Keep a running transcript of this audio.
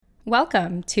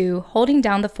Welcome to Holding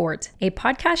Down the Fort, a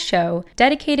podcast show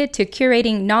dedicated to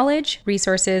curating knowledge,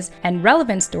 resources, and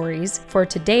relevant stories for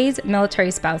today's military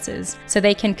spouses so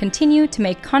they can continue to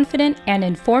make confident and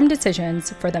informed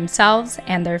decisions for themselves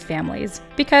and their families.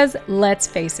 Because let's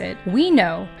face it, we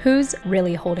know who's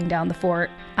really holding down the fort.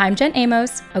 I'm Jen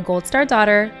Amos, a Gold Star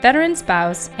daughter, veteran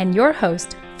spouse, and your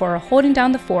host for Holding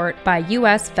Down the Fort by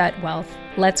U.S. Vet Wealth.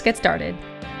 Let's get started.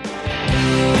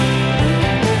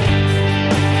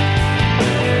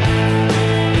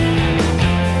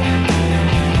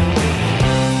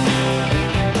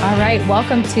 All right,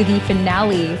 welcome to the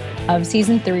finale of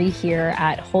Season 3 here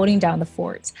at Holding Down the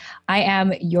Fort. I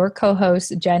am your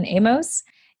co-host, Jen Amos.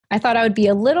 I thought I would be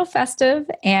a little festive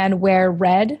and wear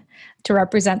red to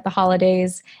represent the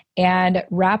holidays and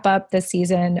wrap up the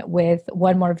season with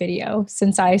one more video.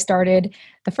 Since I started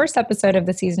the first episode of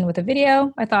the season with a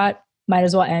video, I thought might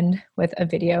as well end with a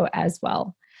video as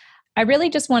well. I really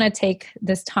just want to take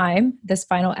this time, this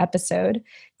final episode,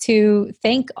 to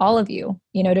thank all of you,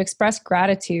 to express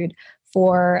gratitude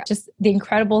for just the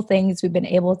incredible things we've been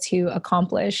able to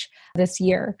accomplish this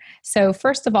year. So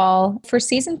first of all, for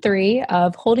Season 3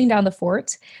 of Holding Down the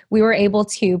Fort, we were able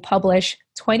to publish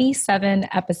 27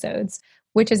 episodes,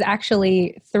 which is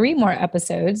actually 3 more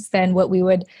episodes than what we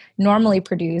would normally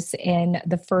produce in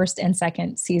the first and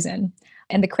second season.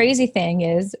 And the crazy thing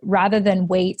is, rather than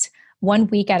wait 1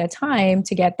 week at a time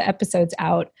to get the episodes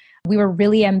out, we were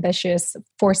really ambitious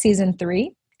for Season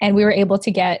 3, and we were able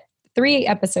to get 3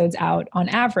 episodes out on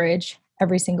average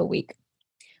every single week.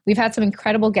 We've had some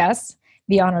incredible guests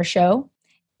be on our show.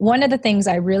 One of the things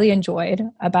I really enjoyed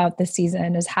about this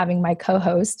season is having my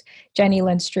co-host, Jenny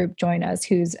Lynn Stroop, join us,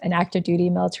 who's an active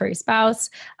duty military spouse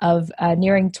of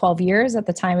nearing 12 years at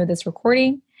the time of this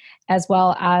recording, as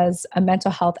well as a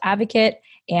mental health advocate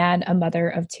and a mother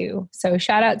of 2. So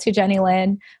shout out to Jenny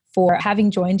Lynn for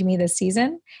having joined me this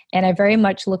season. And I very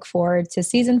much look forward to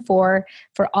Season 4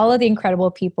 for all of the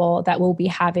incredible people that we'll be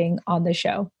having on the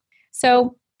show.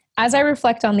 So as I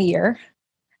reflect on the year,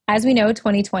 as we know,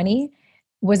 2020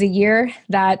 was a year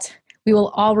that we will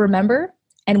all remember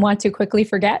and want to quickly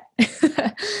forget.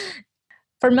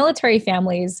 For military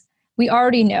families, we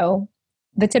already know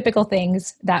the typical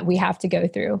things that we have to go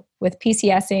through with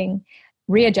PCSing,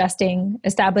 readjusting,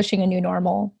 establishing a new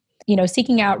normal,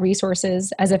 seeking out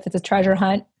resources as if it's a treasure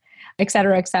hunt, et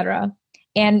cetera, et cetera.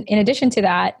 And in addition to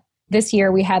that, this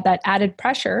year we had that added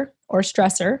pressure or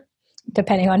stressor,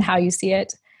 depending on how you see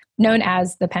it, known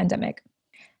as the pandemic.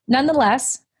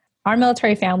 Nonetheless, our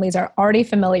military families are already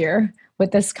familiar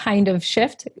with this kind of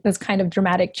shift, this kind of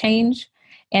dramatic change,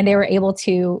 and they were able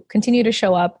to continue to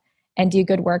show up and do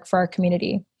good work for our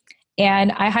community.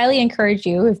 And I highly encourage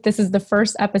you, if this is the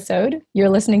first episode you're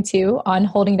listening to on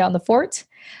Holding Down the Fort,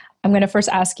 I'm going to first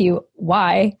ask you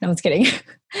why. No, I'm just kidding.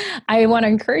 I want to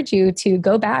encourage you to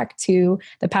go back to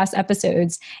the past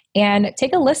episodes and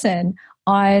take a listen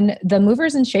on the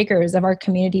movers and shakers of our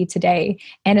community today,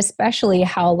 and especially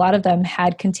how a lot of them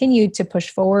had continued to push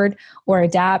forward or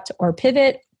adapt or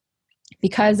pivot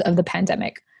because of the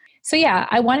pandemic. So yeah,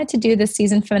 I wanted to do this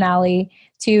season finale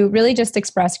to really just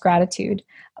express gratitude.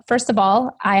 First of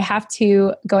all, I have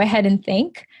to go ahead and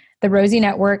thank the Rosie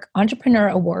Network Entrepreneur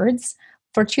Awards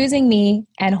for choosing me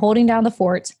and Holding Down the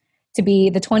Fort to be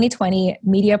the 2020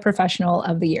 Media Professional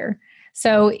of the Year.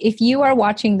 So if you are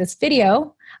watching this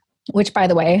video, which by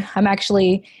the way, I'm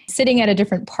actually sitting at a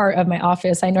different part of my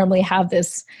office. I normally have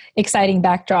this exciting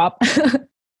backdrop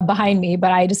behind me,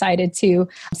 but I decided to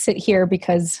sit here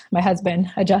because my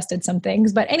husband adjusted some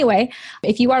things. But anyway,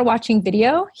 if you are watching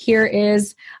video, here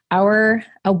is our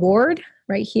award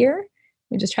right here.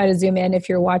 We just try to zoom in if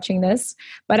you're watching this.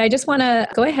 But I just want to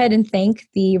go ahead and thank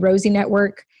the Rosie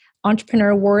Network Entrepreneur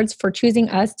Awards for choosing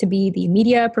us to be the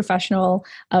Media Professional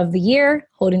of the Year,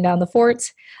 Holding Down the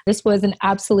Fort. This was an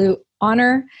absolute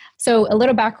honor. So a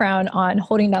little background on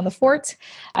Holding Down the Fort.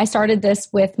 I started this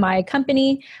with my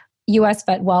company, U.S.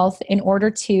 Vet Wealth, in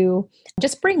order to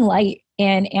just bring light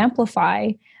and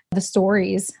amplify the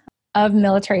stories of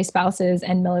military spouses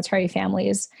and military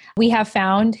families. We have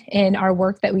found in our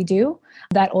work that we do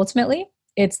that ultimately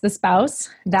it's the spouse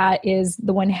that is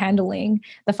the one handling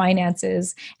the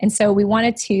finances. And so we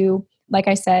wanted to, like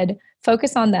I said,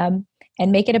 focus on them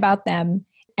and make it about them.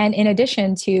 And in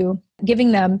addition to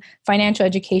giving them financial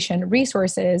education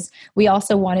resources, we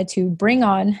also wanted to bring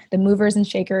on the movers and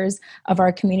shakers of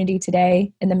our community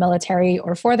today in the military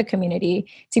or for the community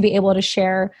to be able to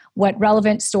share what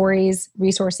relevant stories,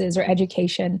 resources, or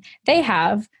education they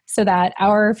have so that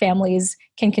our families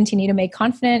can continue to make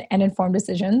confident and informed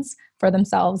decisions for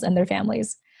themselves and their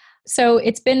families. So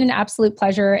it's been an absolute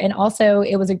pleasure. And also,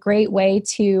 it was a great way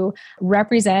to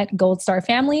represent Gold Star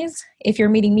families. If you're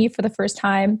meeting me for the first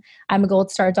time, I'm a Gold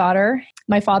Star daughter.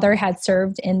 My father had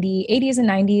served in the 80s and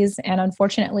 90s, and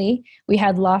unfortunately, we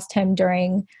had lost him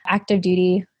during active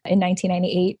duty in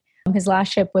 1998. His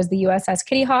last ship was the USS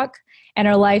Kitty Hawk, and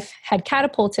our life had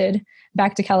catapulted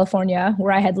back to California,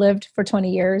 where I had lived for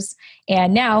 20 years.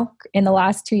 And now, in the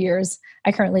last 2 years,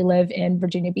 I currently live in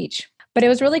Virginia Beach. But it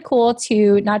was really cool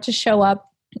to not just show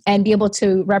up and be able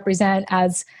to represent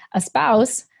as a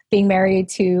spouse, being married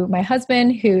to my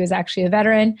husband, who is actually a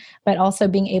veteran, but also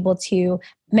being able to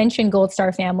mention Gold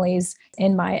Star families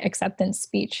in my acceptance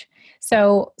speech.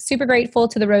 So super grateful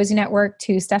to the Rosie Network,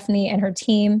 to Stephanie and her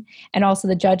team, and also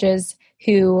the judges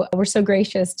who were so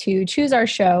gracious to choose our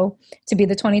show to be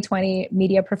the 2020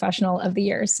 Media Professional of the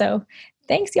Year. So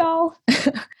thanks, y'all.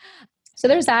 So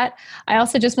there's that. I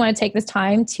also just want to take this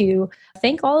time to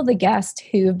thank all of the guests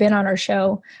who've been on our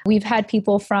show. We've had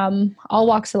people from all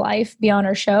walks of life be on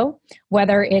our show,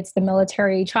 whether it's the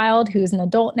military child who's an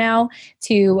adult now,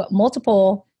 to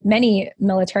many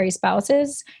military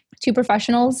spouses, to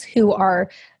professionals who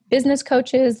are business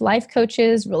coaches, life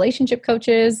coaches, relationship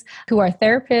coaches, who are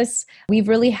therapists. We've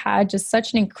really had just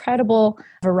such an incredible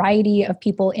variety of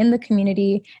people in the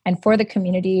community and for the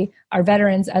community, our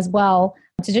veterans as well,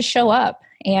 to just show up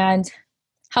and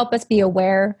help us be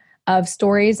aware of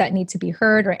stories that need to be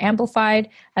heard or amplified,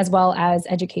 as well as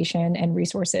education and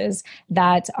resources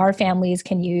that our families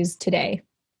can use today.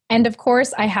 And of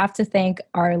course, I have to thank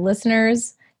our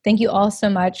listeners. Thank you all so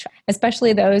much,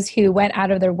 especially those who went out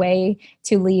of their way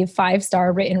to leave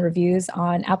 5-star written reviews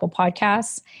on Apple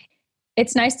Podcasts.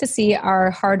 It's nice to see our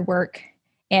hard work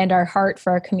and our heart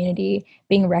for our community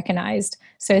being recognized.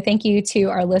 So thank you to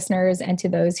our listeners and to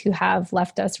those who have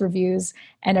left us reviews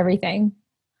and everything.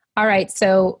 All right,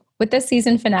 so with this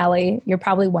season finale, you're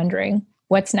probably wondering,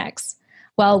 what's next?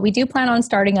 Well, we do plan on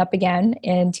starting up again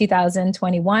in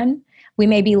 2021. We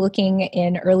may be looking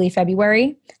in early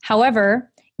February. However,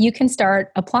 you can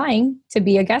start applying to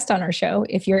be a guest on our show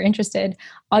if you're interested.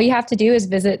 All you have to do is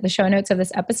visit the show notes of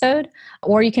this episode,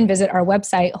 or you can visit our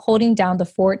website,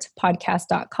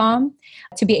 holdingdownthefortpodcast.com,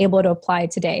 to be able to apply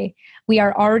today. We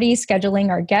are already scheduling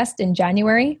our guest in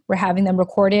January. We're having them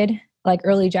recorded like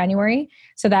early January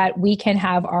so that we can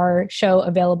have our show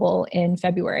available in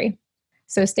February.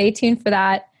 So stay tuned for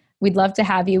that. We'd love to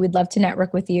have you. We'd love to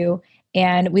network with you.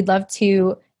 And we'd love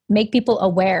to make people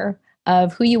aware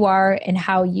of who you are and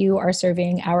how you are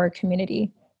serving our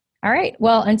community. All right.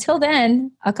 Well, until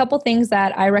then, a couple things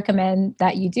that I recommend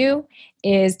that you do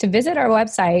is to visit our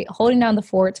website,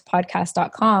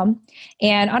 holdingdownthefortpodcast.com.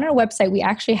 And on our website, we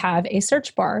actually have a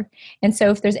search bar. And so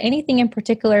if there's anything in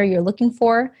particular you're looking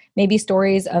for, maybe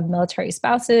stories of military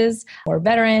spouses or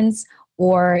veterans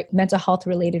or mental health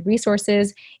related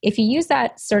resources, if you use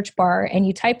that search bar and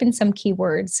you type in some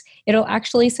keywords, it'll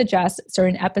actually suggest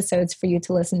certain episodes for you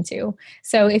to listen to.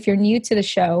 So if you're new to the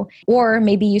show, or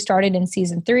maybe you started in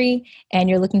season 3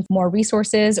 and you're looking for more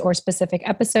resources or specific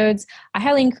episodes, I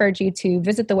highly encourage you to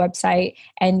visit the website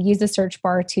and use the search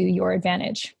bar to your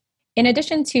advantage. In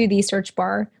addition to the search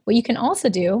bar, what you can also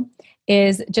do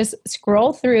is just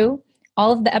scroll through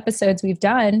all of the episodes we've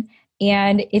done.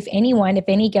 And if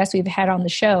any guest we've had on the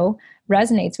show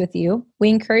resonates with you, we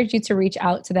encourage you to reach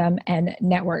out to them and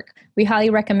network. We highly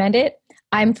recommend it.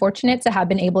 I'm fortunate to have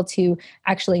been able to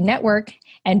actually network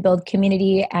and build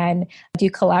community and do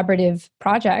collaborative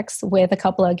projects with a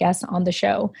couple of guests on the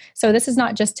show. So this is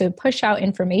not just to push out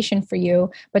information for you,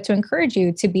 but to encourage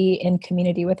you to be in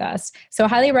community with us. So I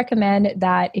highly recommend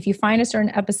that if you find a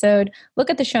certain episode, look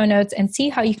at the show notes and see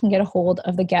how you can get a hold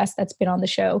of the guest that's been on the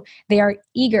show. They are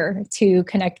eager to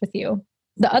connect with you.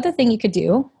 The other thing you could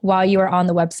do while you are on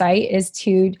the website is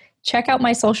to check out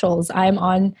my socials. I'm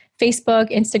on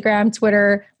Facebook, Instagram,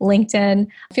 Twitter, LinkedIn.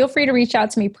 Feel free to reach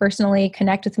out to me personally,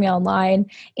 connect with me online.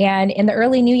 And in the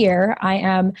early new year, I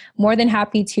am more than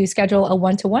happy to schedule a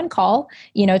one-to-one call,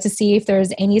 to see if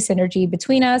there's any synergy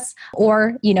between us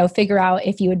or, figure out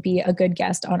if you would be a good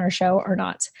guest on our show or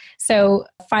not. So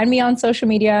find me on social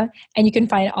media, and you can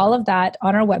find all of that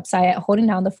on our website at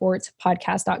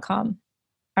holdingdownthefortpodcast.com.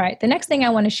 All right, the next thing I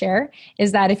want to share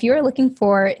is that if you're looking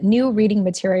for new reading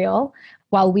material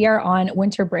while we are on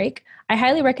winter break, I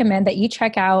highly recommend that you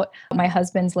check out my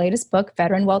husband's latest book,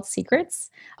 Veteran Wealth Secrets,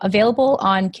 available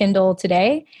on Kindle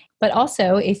today. But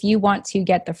also, if you want to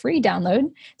get the free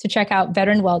download, to check out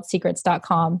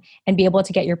veteranwealthsecrets.com and be able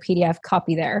to get your PDF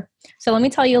copy there. So let me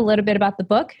tell you a little bit about the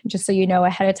book, just so you know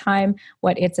ahead of time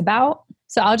what it's about.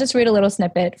 So I'll just read a little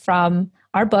snippet from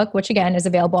our book, which again is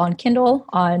available on Kindle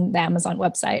on the Amazon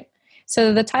website.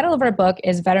 So the title of our book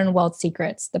is Veteran Wealth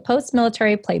Secrets, the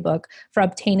post-military playbook for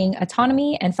obtaining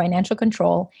autonomy and financial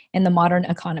control in the modern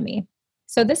economy.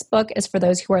 So this book is for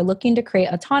those who are looking to create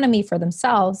autonomy for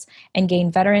themselves and gain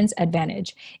veterans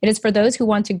advantage. It is for those who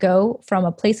want to go from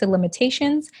a place of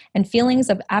limitations and feelings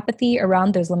of apathy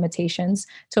around those limitations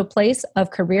to a place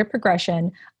of career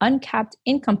progression, uncapped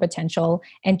income potential,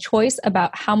 and choice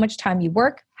about how much time you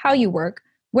work, how you work,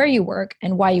 where you work,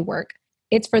 and why you work.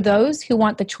 It's for those who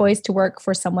want the choice to work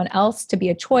for someone else to be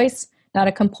a choice, not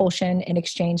a compulsion in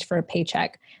exchange for a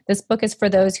paycheck. This book is for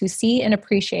those who see and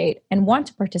appreciate and want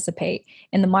to participate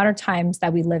in the modern times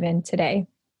that we live in today.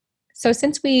 So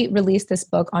since we released this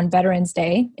book on Veterans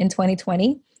Day in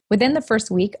 2020, within the first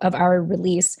week of our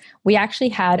release, we actually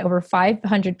had over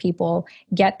 500 people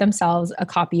get themselves a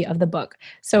copy of the book.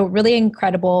 So really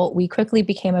incredible. We quickly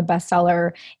became a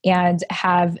bestseller and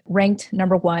have ranked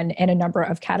number one in a number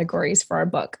of categories for our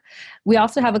book. We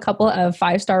also have a couple of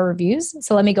 5-star reviews.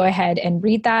 So let me go ahead and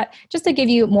read that just to give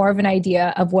you more of an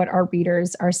idea of what our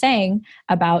readers are saying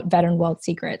about Veteran Wealth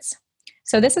Secrets.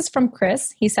 So this is from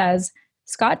Chris. He says,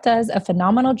 Scott does a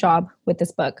phenomenal job with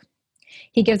this book.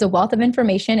 He gives a wealth of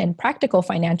information and practical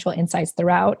financial insights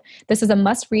throughout. This is a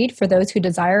must-read for those who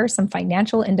desire some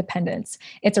financial independence.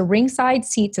 It's a ringside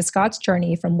seat to Scott's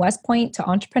journey from West Point to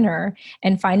entrepreneur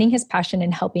and finding his passion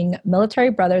in helping military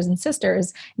brothers and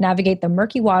sisters navigate the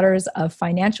murky waters of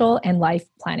financial and life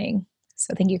planning.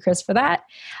 So thank you, Chris, for that.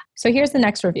 So here's the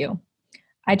next review.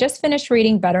 I just finished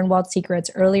reading Veteran Wealth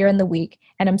Secrets earlier in the week,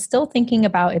 and I'm still thinking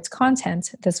about its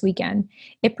content this weekend.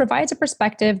 It provides a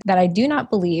perspective that I do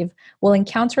not believe will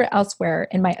encounter elsewhere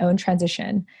in my own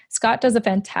transition. Scott does a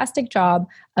fantastic job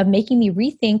of making me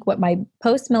rethink what my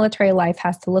post-military life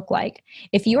has to look like.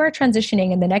 If you are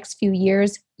transitioning in the next few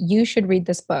years, you should read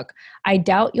this book. I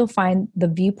doubt you'll find the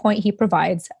viewpoint he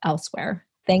provides elsewhere.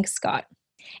 Thanks, Scott.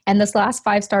 And this last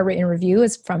 5-star written review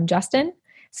is from Justin.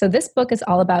 So this book is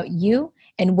all about you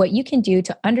and what you can do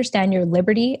to understand your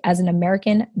liberty as an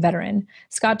American veteran.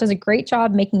 Scott does a great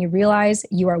job making you realize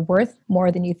you are worth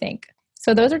more than you think.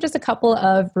 So those are just a couple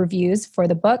of reviews for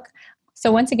the book.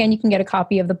 So once again, you can get a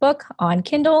copy of the book on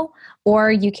Kindle,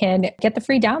 or you can get the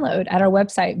free download at our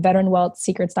website,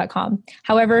 veteranwealthsecrets.com.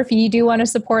 However, if you do want to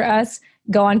support us,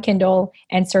 go on Kindle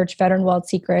and search Veteran Wealth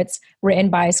Secrets, written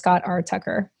by Scott R.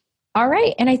 Tucker. All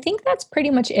right. And I think that's pretty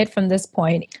much it from this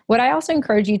point. What I also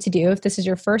encourage you to do, if this is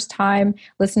your first time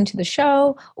listening to the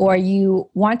show, or you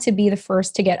want to be the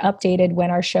first to get updated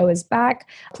when our show is back,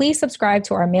 please subscribe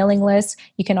to our mailing list.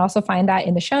 You can also find that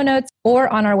in the show notes or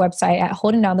on our website at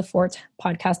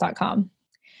holdingdownthefortpodcast.com.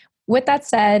 With that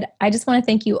said, I just want to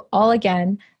thank you all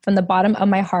again from the bottom of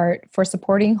my heart for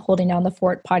supporting Holding Down the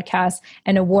Fort podcast,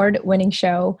 an award-winning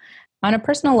show. On a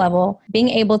personal level, being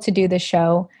able to do this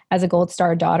show as a Gold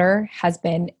Star daughter has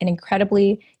been an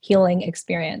incredibly healing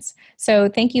experience. So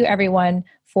thank you, everyone,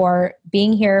 for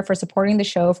being here, for supporting the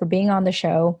show, for being on the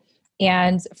show,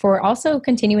 and for also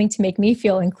continuing to make me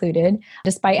feel included,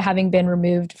 despite having been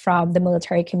removed from the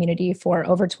military community for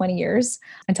over 20 years,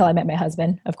 until I met my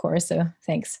husband, of course. So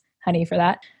thanks, honey, for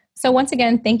that. So once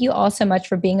again, thank you all so much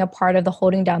for being a part of the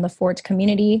Holding Down the Fort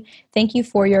community. Thank you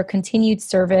for your continued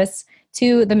service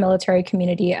to the military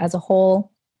community as a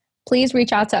whole. Please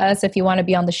reach out to us if you want to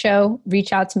be on the show.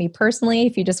 Reach out to me personally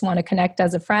if you just want to connect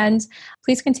as a friend.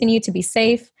 Please continue to be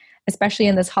safe, especially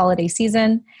in this holiday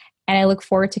season. And I look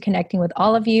forward to connecting with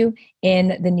all of you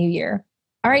in the new year.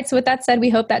 All right, so with that said, we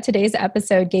hope that today's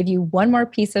episode gave you one more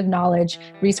piece of knowledge,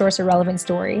 resource, or relevant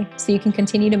story so you can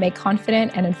continue to make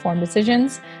confident and informed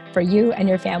decisions for you and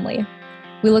your family.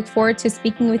 We look forward to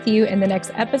speaking with you in the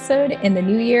next episode in the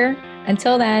new year.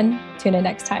 Until then, tune in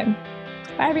next time.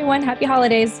 Bye, everyone. Happy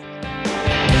holidays.